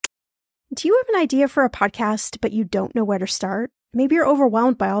Do you have an idea for a podcast, but you don't know where to start? Maybe you're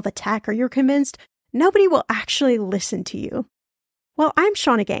overwhelmed by all the tech, or you're convinced nobody will actually listen to you. Well, I'm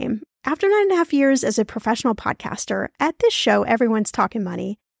Shannah Game. After 9.5 years as a professional podcaster, at this show, everyone's talking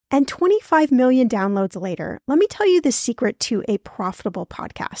money, and 25 million downloads later, let me tell you the secret to a profitable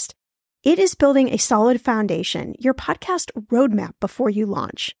podcast. It is building a solid foundation, your podcast roadmap before you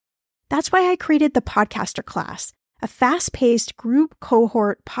launch. That's why I created the Podcaster Class, a fast-paced group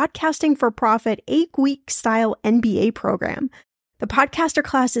cohort podcasting for profit 8-week style MBA program. The Podcaster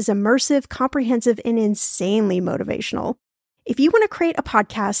Class is immersive, comprehensive, and insanely motivational. If you want to create a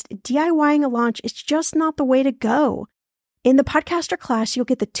podcast, DIYing a launch is just not the way to go. In the Podcaster Class, you'll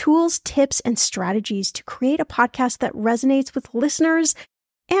get the tools, tips, and strategies to create a podcast that resonates with listeners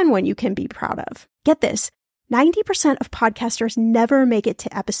and one you can be proud of. Get this, 90% of podcasters never make it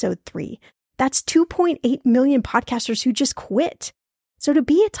to episode 3. That's 2.8 million podcasters who just quit. So to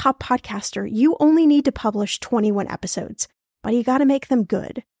be a top podcaster, you only need to publish 21 episodes, but you got to make them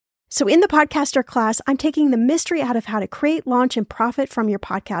good. So in the Podcaster Class, I'm taking the mystery out of how to create, launch, and profit from your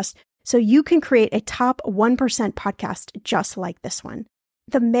podcast so you can create a top 1% podcast just like this one.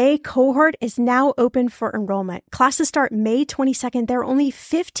 The May cohort is now open for enrollment. Classes start May 22nd. There are only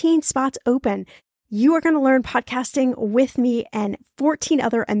 15 spots open. You are going to learn podcasting with me and 14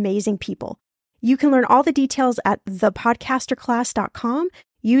 other amazing people. You can learn all the details at thepodcasterclass.com.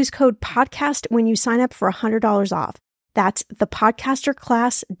 Use code PODCAST when you sign up for $100 off. That's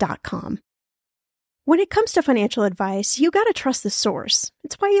thepodcasterclass.com. When it comes to financial advice, you got to trust the source.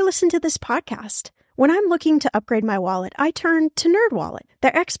 It's why you listen to this podcast. When I'm looking to upgrade my wallet, I turn to NerdWallet.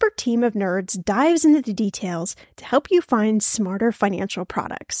 Their expert team of nerds dives into the details to help you find smarter financial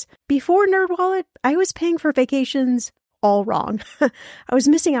products. Before NerdWallet, I was paying for vacations all wrong. I was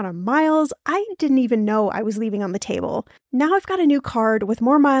missing out on miles I didn't even know I was leaving on the table. Now I've got a new card with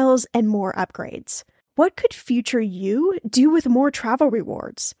more miles and more upgrades. What could future you do with more travel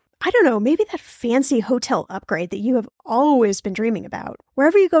rewards? I don't know, maybe that fancy hotel upgrade that you have always been dreaming about.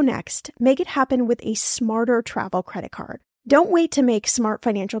 Wherever you go next, make it happen with a smarter travel credit card. Don't wait to make smart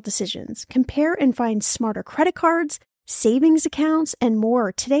financial decisions. Compare and find smarter credit cards, savings accounts, and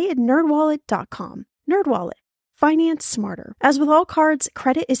more today at nerdwallet.com. NerdWallet. Finance smarter. As with all cards,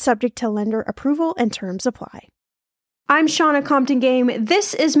 credit is subject to lender approval and terms apply. I'm Shannah Compton Game.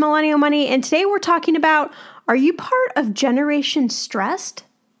 This is Millennial Money, and today we're talking about, are you part of Generation Stressed?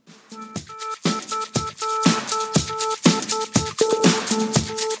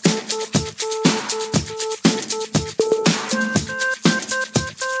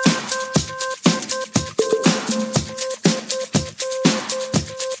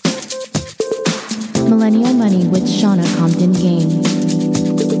 Millennial Money with Shannah Compton Game.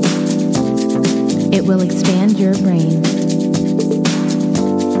 It will expand your brain.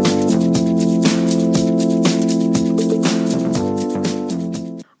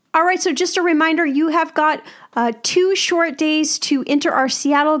 All right, so just a reminder, you have got 2 short days to enter our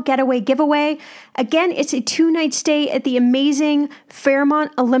Seattle Getaway Giveaway. Again, it's a 2-night stay at the amazing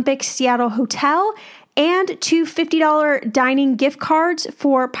Fairmont Olympic Seattle Hotel and 2 $50 dining gift cards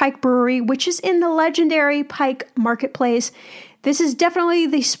for Pike Brewery, which is in the legendary Pike Marketplace. This is definitely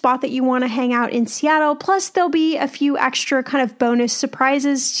the spot that you want to hang out in Seattle. Plus, there'll be a few extra kind of bonus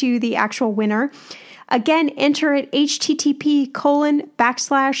surprises to the actual winner. Again, enter at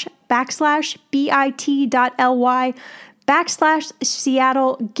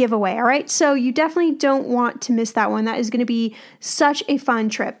http://bit.ly/Seattle giveaway. All right. So you definitely don't want to miss that one. That is going to be such a fun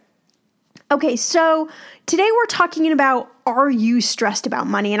trip. Okay, so today we're talking about, are you stressed about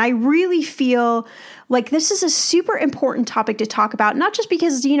money? And I really feel like this is a super important topic to talk about, not just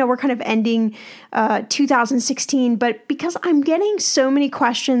because, we're kind of ending 2016, but because I'm getting so many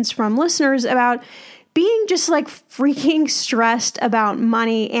questions from listeners about being just like freaking stressed about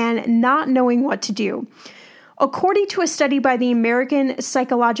money and not knowing what to do. According to a study by the American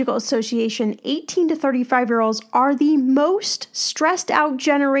Psychological Association, 18 to 35-year-olds are the most stressed out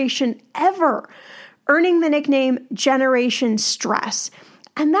generation ever, earning the nickname Generation Stress.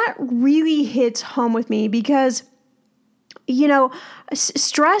 And that really hits home with me because,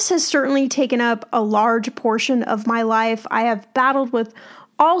 stress has certainly taken up a large portion of my life. I have battled with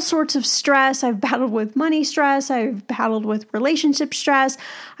all sorts of stress. I've battled with money stress. I've battled with relationship stress.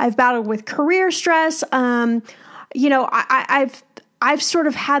 I've battled with career stress. I've sort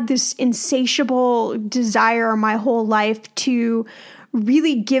of had this insatiable desire my whole life to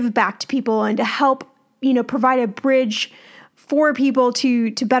really give back to people and to help, provide a bridge for people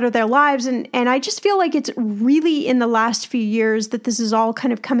to better their lives. And I just feel like it's really in the last few years that this is all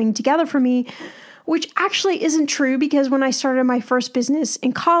kind of coming together for me. which actually isn't true because when I started my first business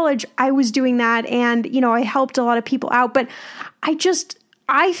in college, I was doing that and, I helped a lot of people out. But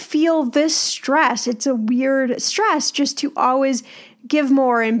I feel this stress. It's a weird stress just to always give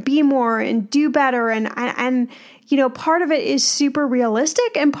more and be more and do better. And part of it is super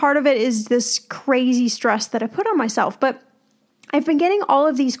realistic and part of it is this crazy stress that I put on myself. But I've been getting all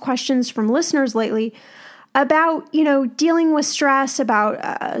of these questions from listeners lately about, dealing with stress,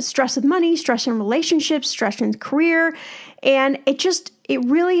 about stress with money, stress in relationships, stress in career. And it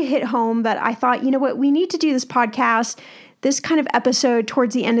really hit home that I thought, we need to do this podcast, this kind of episode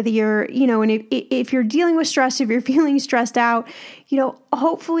towards the end of the year, and if you're dealing with stress, if you're feeling stressed out,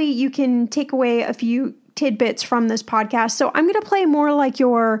 hopefully you can take away a few tidbits from this podcast. So I'm going to play more like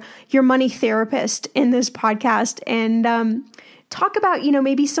your money therapist in this podcast and talk about,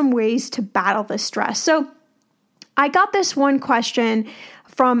 maybe some ways to battle this stress. So I got this one question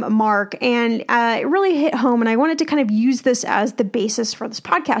from Mark and it really hit home and I wanted to kind of use this as the basis for this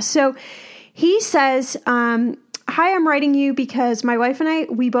podcast. So he says, hi, I'm writing you because my wife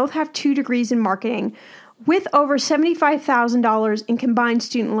and we both have 2 degrees in marketing with over $75,000 in combined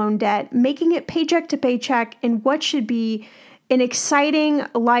student loan debt, making it paycheck to paycheck in what should be an exciting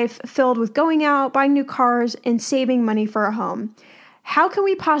life filled with going out, buying new cars, and saving money for a home. How can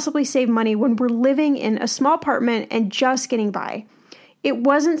we possibly save money when we're living in a small apartment and just getting by? It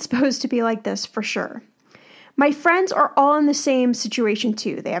wasn't supposed to be like this for sure. My friends are all in the same situation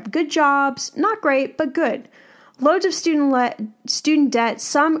too. They have good jobs, not great, but good. Loads of student debt,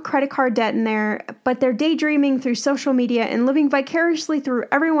 some credit card debt in there, but they're daydreaming through social media and living vicariously through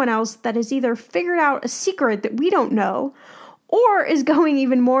everyone else that has either figured out a secret that we don't know or is going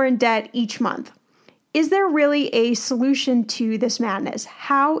even more in debt each month. Is there really a solution to this madness?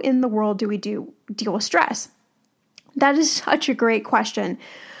 How in the world do we deal with stress? That is such a great question.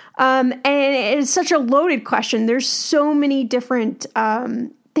 And it's such a loaded question. There's so many different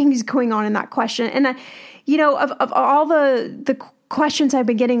things going on in that question. And, of all the questions I've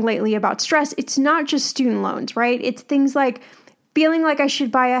been getting lately about stress, it's not just student loans, right? It's things like feeling like I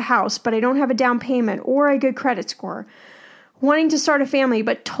should buy a house, but I don't have a down payment or a good credit score. Wanting to start a family,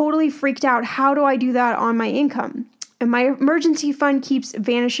 but totally freaked out. How do I do that on my income? And my emergency fund keeps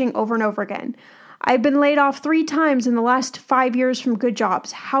vanishing over and over again. I've been laid off 3 times in the last 5 years from good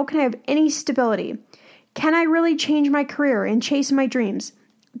jobs. How can I have any stability? Can I really change my career and chase my dreams?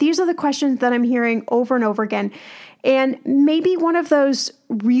 These are the questions that I'm hearing over and over again. And maybe one of those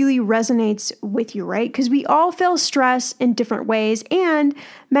really resonates with you, right? Because we all feel stress in different ways. And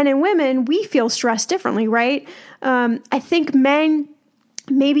men and women, we feel stress differently, right? I think men,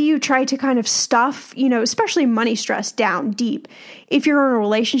 maybe you try to kind of stuff, especially money stress down deep. If you're in a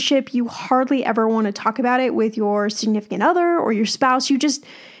relationship, you hardly ever want to talk about it with your significant other or your spouse. You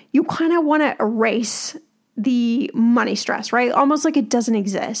kind of want to erase the money stress, right? Almost like it doesn't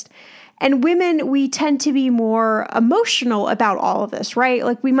exist. And women, we tend to be more emotional about all of this, right?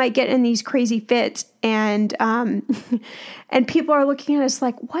 Like we might get in these crazy fits and people are looking at us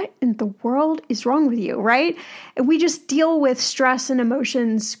like, what in the world is wrong with you, right? And we just deal with stress and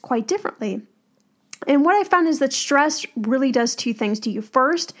emotions quite differently. And what I found is that stress really does 2 things to you.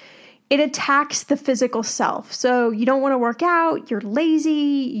 First, it attacks the physical self. So you don't want to work out, you're lazy,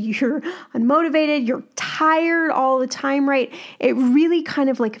 you're unmotivated, you're tired all the time, right? It really kind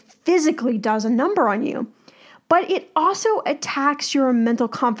of like physically does a number on you. But it also attacks your mental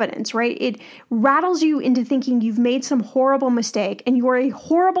confidence, right? It rattles you into thinking you've made some horrible mistake and you're a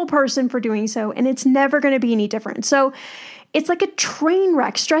horrible person for doing so, and it's never going to be any different. So it's like a train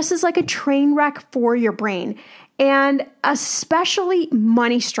wreck. Stress is like a train wreck for your brain. And especially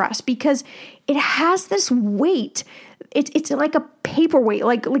money stress, because it has this weight. It's like a paperweight,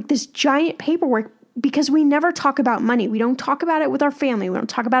 like this giant paperwork, because we never talk about money. We don't talk about it with our family. We don't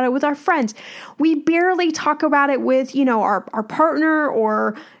talk about it with our friends. We barely talk about it with, our partner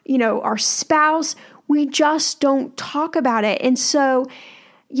or, our spouse. We just don't talk about it. And so,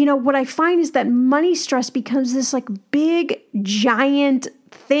 what I find is that money stress becomes this like big, giant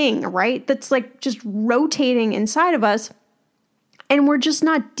thing, right? That's like just rotating inside of us and we're just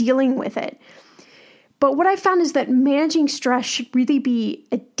not dealing with it. But what I found is that managing stress should really be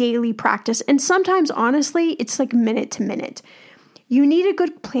a daily practice. And sometimes, honestly, it's like minute to minute. You need a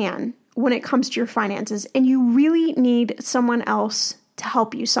good plan when it comes to your finances, and you really need someone else to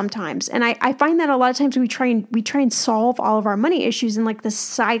help you sometimes. And I find that a lot of times we try and solve all of our money issues in like this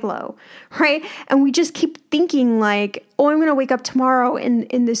silo, right? And we just keep thinking like, oh, I'm going to wake up tomorrow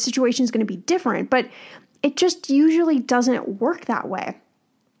and the situation is going to be different. But it just usually doesn't work that way.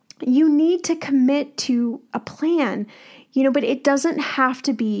 You need to commit to a plan, but it doesn't have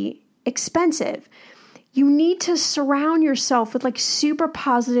to be expensive. You need to surround yourself with like super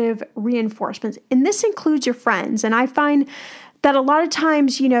positive reinforcements. And this includes your friends. And I find that a lot of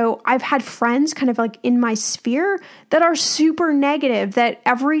times, I've had friends kind of like in my sphere that are super negative, that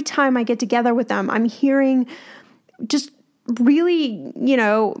every time I get together with them, I'm hearing just really,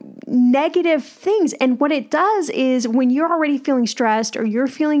 negative things. And what it does is when you're already feeling stressed or you're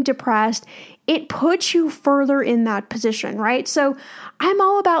feeling depressed, it puts you further in that position, right? So I'm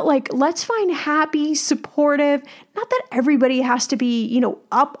all about like, let's find happy, supportive, not that everybody has to be,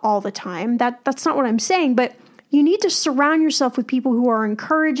 up all the time. That's not what I'm saying, but you need to surround yourself with people who are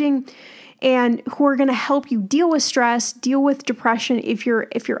encouraging and who are going to help you deal with stress, deal with depression if you're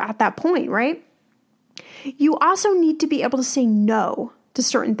at that point, right? You also need to be able to say no to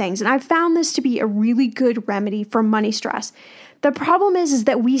certain things. And I've found this to be a really good remedy for money stress. The problem is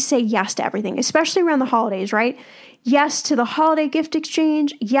that we say yes to everything, especially around the holidays, right? Yes to the holiday gift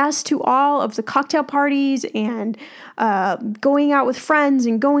exchange, yes to all of the cocktail parties and going out with friends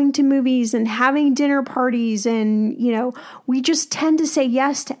and going to movies and having dinner parties. And, we just tend to say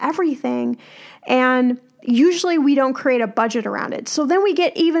yes to everything. And usually we don't create a budget around it. So then we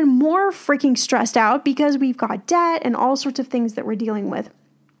get even more freaking stressed out because we've got debt and all sorts of things that we're dealing with.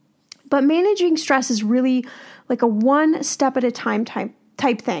 But managing stress is really like a one step at a time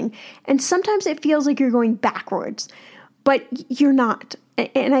type thing. And sometimes it feels like you're going backwards, but you're not.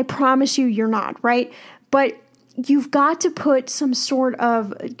 And I promise you're not, right? But you've got to put some sort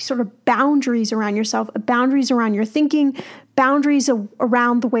of boundaries around yourself, boundaries around your thinking, boundaries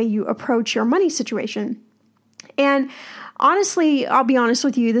around the way you approach your money situation. And honestly, I'll be honest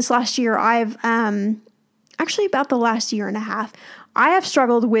with you, this last year, I've actually about the last year and a half, I have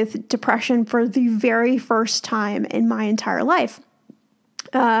struggled with depression for the very first time in my entire life.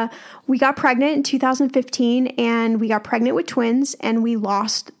 We got pregnant in 2015 and we got pregnant with twins and we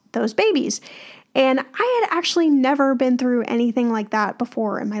lost those babies. And I had actually never been through anything like that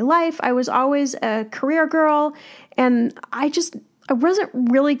before in my life. I was always a career girl and I wasn't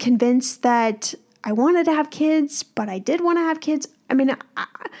really convinced that I wanted to have kids, but I did want to have kids. I mean,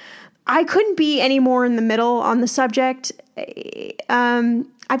 I couldn't be any more in the middle on the subject.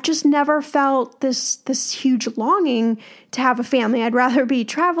 I've just never felt this huge longing to have a family. I'd rather be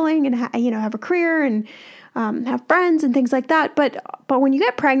traveling and have a career and have friends and things like that. But when you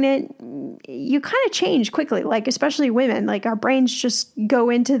get pregnant, you kind of change quickly. Like especially women, like our brains just go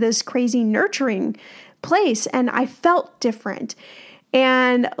into this crazy nurturing place, and I felt different.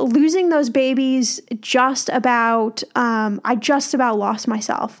 And losing those babies I just about lost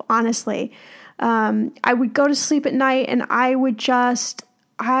myself, honestly. I would go to sleep at night and I would just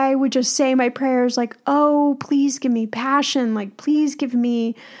say my prayers like, oh, please give me passion. Like, please give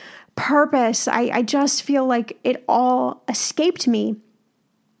me purpose. I just feel like it all escaped me.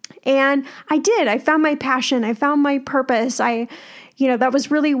 And I did. I found my passion. I found my purpose. That was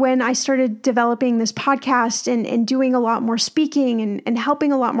really when I started developing this podcast and doing a lot more speaking and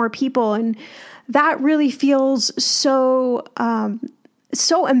helping a lot more people. And that really feels so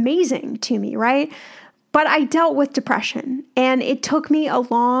amazing to me, right? But I dealt with depression and it took me a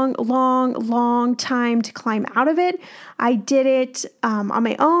long, long, long time to climb out of it. I did it on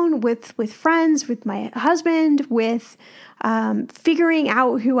my own with friends, with my husband, with figuring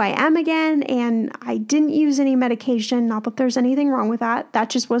out who I am again. And I didn't use any medication. Not that there's anything wrong with that. That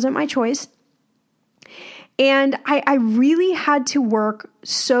just wasn't my choice. And I really had to work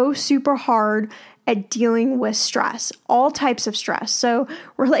so super hard at dealing with stress, all types of stress. So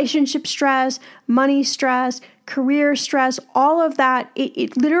relationship stress, money stress, career stress, all of that.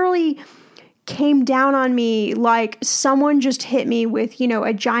 It literally came down on me like someone just hit me with,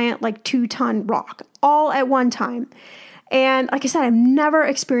 a giant 2-ton rock all at one time. And like I said, I've never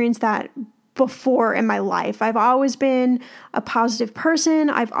experienced that before in my life. I've always been a positive person.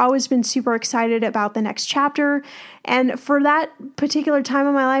 I've always been super excited about the next chapter. And for that particular time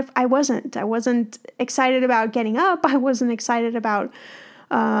in my life, I wasn't excited about getting up. I wasn't excited about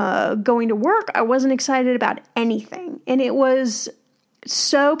going to work. I wasn't excited about anything. And it was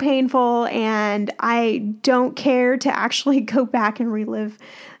so painful. And I don't care to actually go back and relive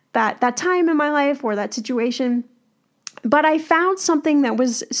that time in my life or that situation. But I found something that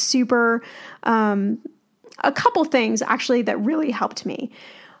was super, a couple things actually that really helped me.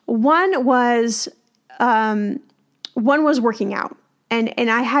 One was working out.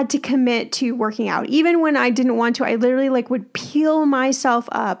 And I had to commit to working out. Even when I didn't want to, I literally would peel myself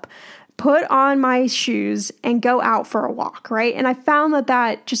up, put on my shoes and go out for a walk, right? And I found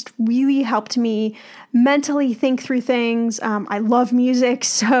that just really helped me mentally think through things. I love music,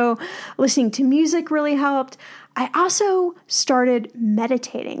 so listening to music really helped. I also started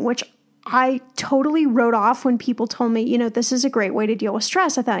meditating, which I totally wrote off when people told me, this is a great way to deal with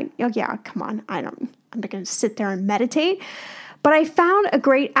stress. I thought, oh yeah, come on. I'm not going to sit there and meditate. But I found a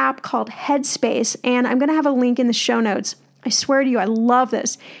great app called Headspace, and I'm going to have a link in the show notes. I swear to you, I love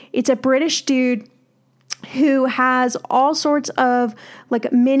this. It's a British dude who has all sorts of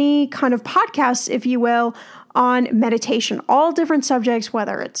like mini kind of podcasts, if you will, on meditation, all different subjects,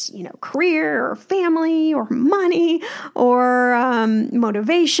 whether it's, career or family or money or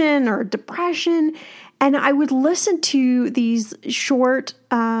motivation or depression. And I would listen to these short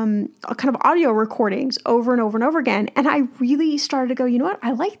kind of audio recordings over and over and over again. And I really started to go, you know what?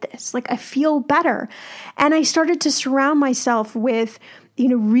 I like this. Like, I feel better. And I started to surround myself with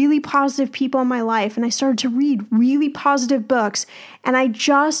really positive people in my life. And I started to read really positive books. And I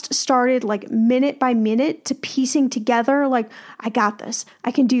just started like minute by minute to piecing together, like, I got this. I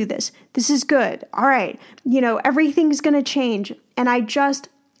can do this. This is good. All right. Everything's going to change. And I just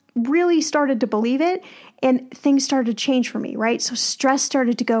really started to believe it, and things started to change for me, right? So stress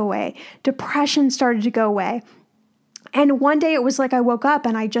started to go away. Depression started to go away. And one day it was like I woke up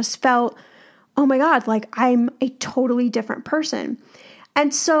and I just felt, oh my God, like I'm a totally different person.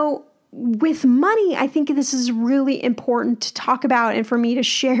 And so with money, I think this is really important to talk about and for me to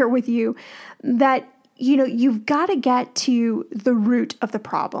share with you that, you've got to get to the root of the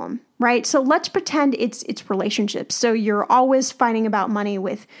problem, right? So let's pretend it's relationships. So you're always fighting about money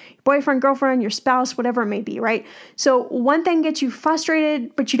with your boyfriend, girlfriend, your spouse, whatever it may be, right? So one thing gets you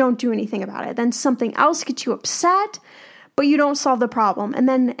frustrated, but you don't do anything about it. Then something else gets you upset, but you don't solve the problem. And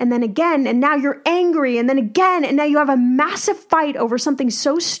then again, and now you're angry, and then again, and now you have a massive fight over something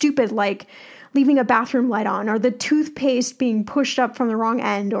so stupid like leaving a bathroom light on, or the toothpaste being pushed up from the wrong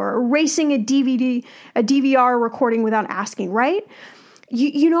end, or erasing a DVR recording without asking, right?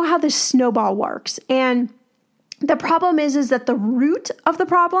 You know how this snowball works. And the problem is that the root of the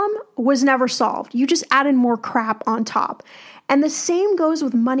problem was never solved. You just added more crap on top. And the same goes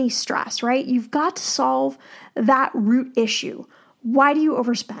with money stress, right? You've got to solve that root issue. Why do you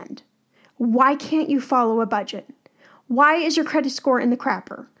overspend? Why can't you follow a budget? Why is your credit score in the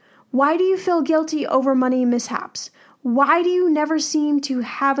crapper? Why do you feel guilty over money mishaps? Why do you never seem to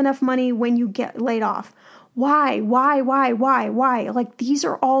have enough money when you get laid off? Why? Like, these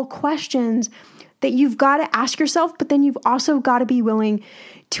are all questions that you've got to ask yourself, but then you've also got to be willing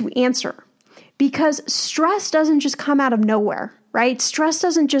to answer. Because stress doesn't just come out of nowhere, right? Stress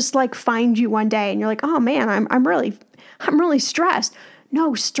doesn't just like find you one day and you're like, oh man, I'm really stressed.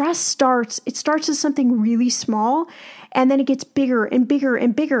 No, stress starts as something really small, and then it gets bigger and bigger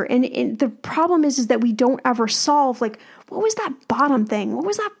and bigger. And the problem is that we don't ever solve, like, what was that bottom thing? What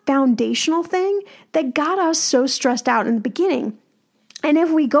was that foundational thing that got us so stressed out in the beginning? And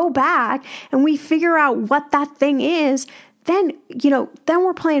if we go back and we figure out what that thing is, then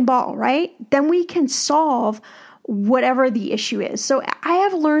we're playing ball, right? Then we can solve whatever the issue is. So I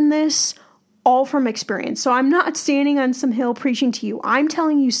have learned this all from experience. So I'm not standing on some hill preaching to you. I'm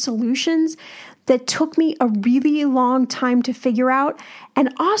telling you solutions that took me a really long time to figure out,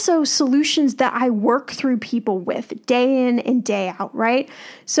 and also solutions that I work through people with day in and day out, right?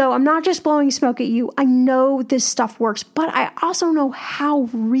 So I'm not just blowing smoke at you. I know this stuff works, but I also know how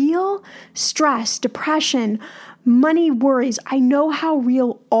real stress, depression, money worries, I know how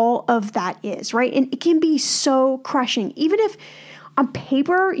real all of that is, right? And it can be so crushing. Even if on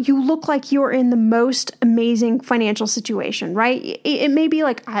paper, you look like you're in the most amazing financial situation, right? It may be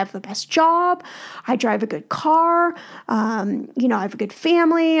like, I have the best job, I drive a good car, I have a good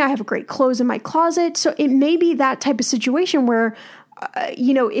family, I have great clothes in my closet. So it may be that type of situation where,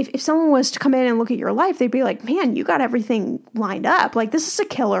 if someone was to come in and look at your life, they'd be like, man, you got everything lined up. Like, this is a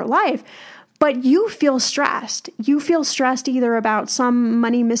killer life. But you feel stressed. You feel stressed either about some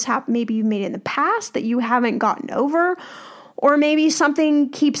money mishap maybe you made in the past that you haven't gotten over, or maybe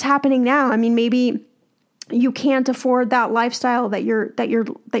something keeps happening now. I mean, maybe you can't afford that lifestyle that you're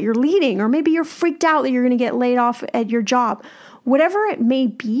leading, or maybe you're freaked out that you're going to get laid off at your job. Whatever it may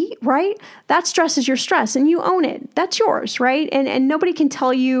be, right? That stress is your stress and you own it. That's yours, right? And nobody can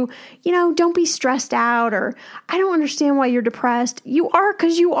tell you, don't be stressed out, or I don't understand why you're depressed. You are,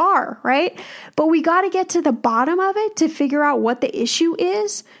 because you are, right? But we got to get to the bottom of it to figure out what the issue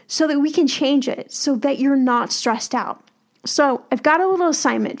is so that we can change it so that you're not stressed out. So I've got a little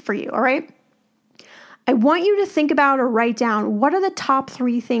assignment for you, all right? I want you to think about or write down, what are the top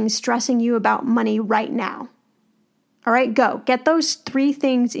 3 things stressing you about money right now? All right, go. Get those 3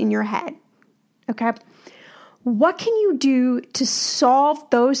 things in your head, okay? What can you do to solve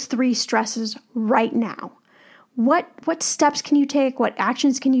those 3 stresses right now? What steps can you take? What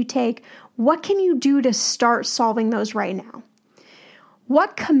actions can you take? What can you do to start solving those right now?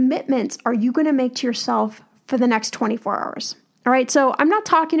 What commitments are you going to make to yourself for the next 24 hours? All right, so I'm not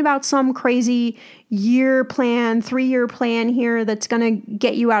talking about some crazy year plan, 3-year plan here that's going to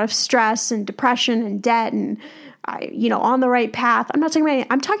get you out of stress and depression and debt and, on the right path. I'm not talking about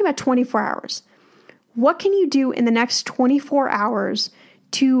anything. I'm talking about 24 hours. What can you do in the next 24 hours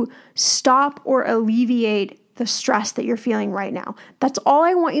to stop or alleviate the stress that you're feeling right now? That's all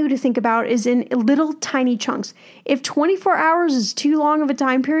I want you to think about, is in little tiny chunks. If 24 hours is too long of a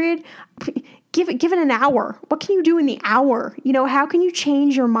time period, give it an hour. What can you do in the hour? How can you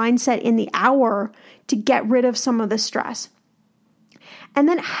change your mindset in the hour to get rid of some of the stress? And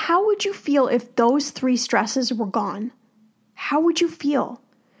then how would you feel if those 3 stresses were gone? How would you feel?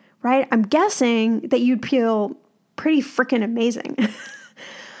 Right? I'm guessing that you'd feel pretty freaking amazing.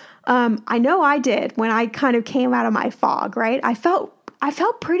 I know I did when I kind of came out of my fog, right? I felt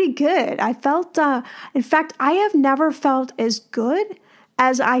pretty good. I felt, in fact, I have never felt as good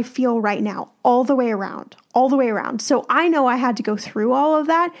as I feel right now, all the way around. So I know I had to go through all of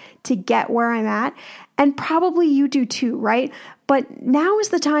that to get where I'm at. And probably you do too, right? But now is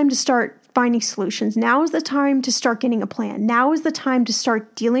the time to start finding solutions. Now is the time to start getting a plan. Now is the time to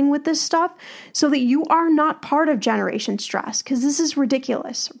start dealing with this stuff so that you are not part of Generation Stress, because this is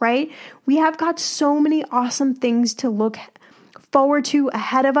ridiculous, right? We have got so many awesome things to look forward to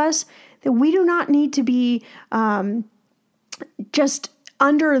ahead of us that we do not need to be just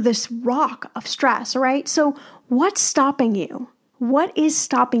under this rock of stress, right? So what's stopping you? What is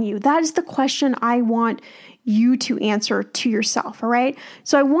stopping you? That is the question I want you to answer to yourself, all right?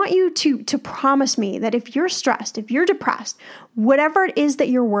 So I want you to promise me that if you're stressed, if you're depressed, whatever it is that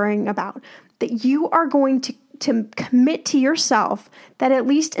you're worrying about, that you are going to commit to yourself that at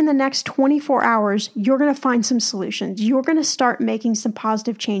least in the next 24 hours, you're going to find some solutions. You're going to start making some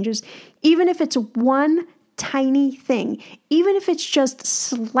positive changes, even if it's one tiny thing, even if it's just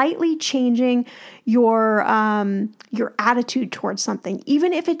slightly changing your attitude towards something,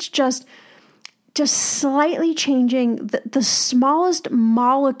 even if it's just slightly changing the smallest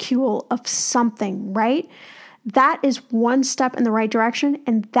molecule of something, right? That is one step in the right direction,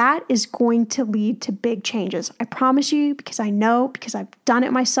 and that is going to lead to big changes. I promise you, because I know, because I've done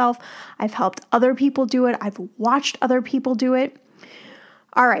it myself. I've helped other people do it. I've watched other people do it.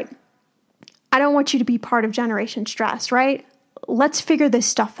 All right. I don't want you to be part of Generation Stress, right? Let's figure this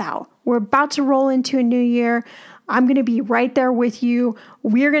stuff out. We're about to roll into a new year. I'm going to be right there with you.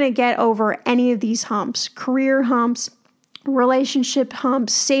 We're going to get over any of these humps, career humps, relationship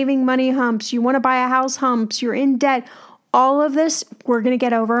humps, saving money humps, you want to buy a house humps, you're in debt. All of this, we're going to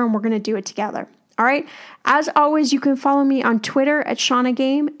get over, and we're going to do it together. All right. As always, you can follow me on Twitter at Shauna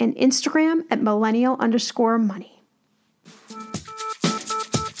Game and Instagram at millennial_money.